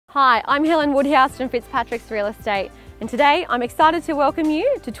Hi, I'm Helen Woodhouse from Fitzpatricks Real Estate, and today I'm excited to welcome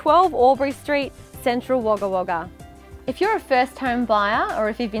you to 12 Albury Street, central Wagga Wagga. If you're a first home buyer or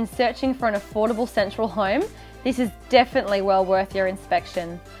if you've been searching for an affordable central home, this is definitely well worth your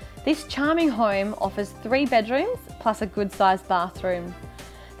inspection. This charming home offers 3 bedrooms plus a good sized bathroom.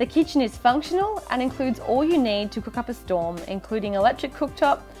 The kitchen is functional and includes all you need to cook up a storm, including electric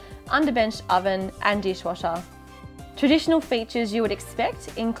cooktop, underbench oven and dishwasher. Traditional features you would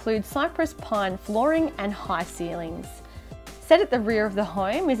expect include cypress pine flooring and high ceilings. Set at the rear of the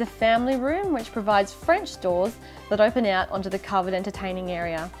home is a family room which provides French doors that open out onto the covered entertaining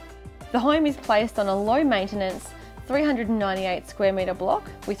area. The home is placed on a low maintenance 398 square metre block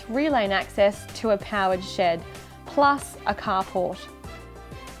with rear lane access to a powered shed, plus a carport.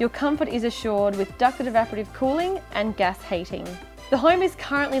 Your comfort is assured with ducted evaporative cooling and gas heating. The home is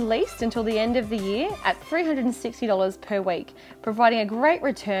currently leased until the end of the year at $360 per week, providing a great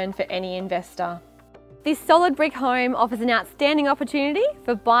return for any investor. This solid brick home offers an outstanding opportunity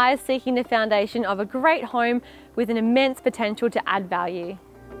for buyers seeking the foundation of a great home with an immense potential to add value.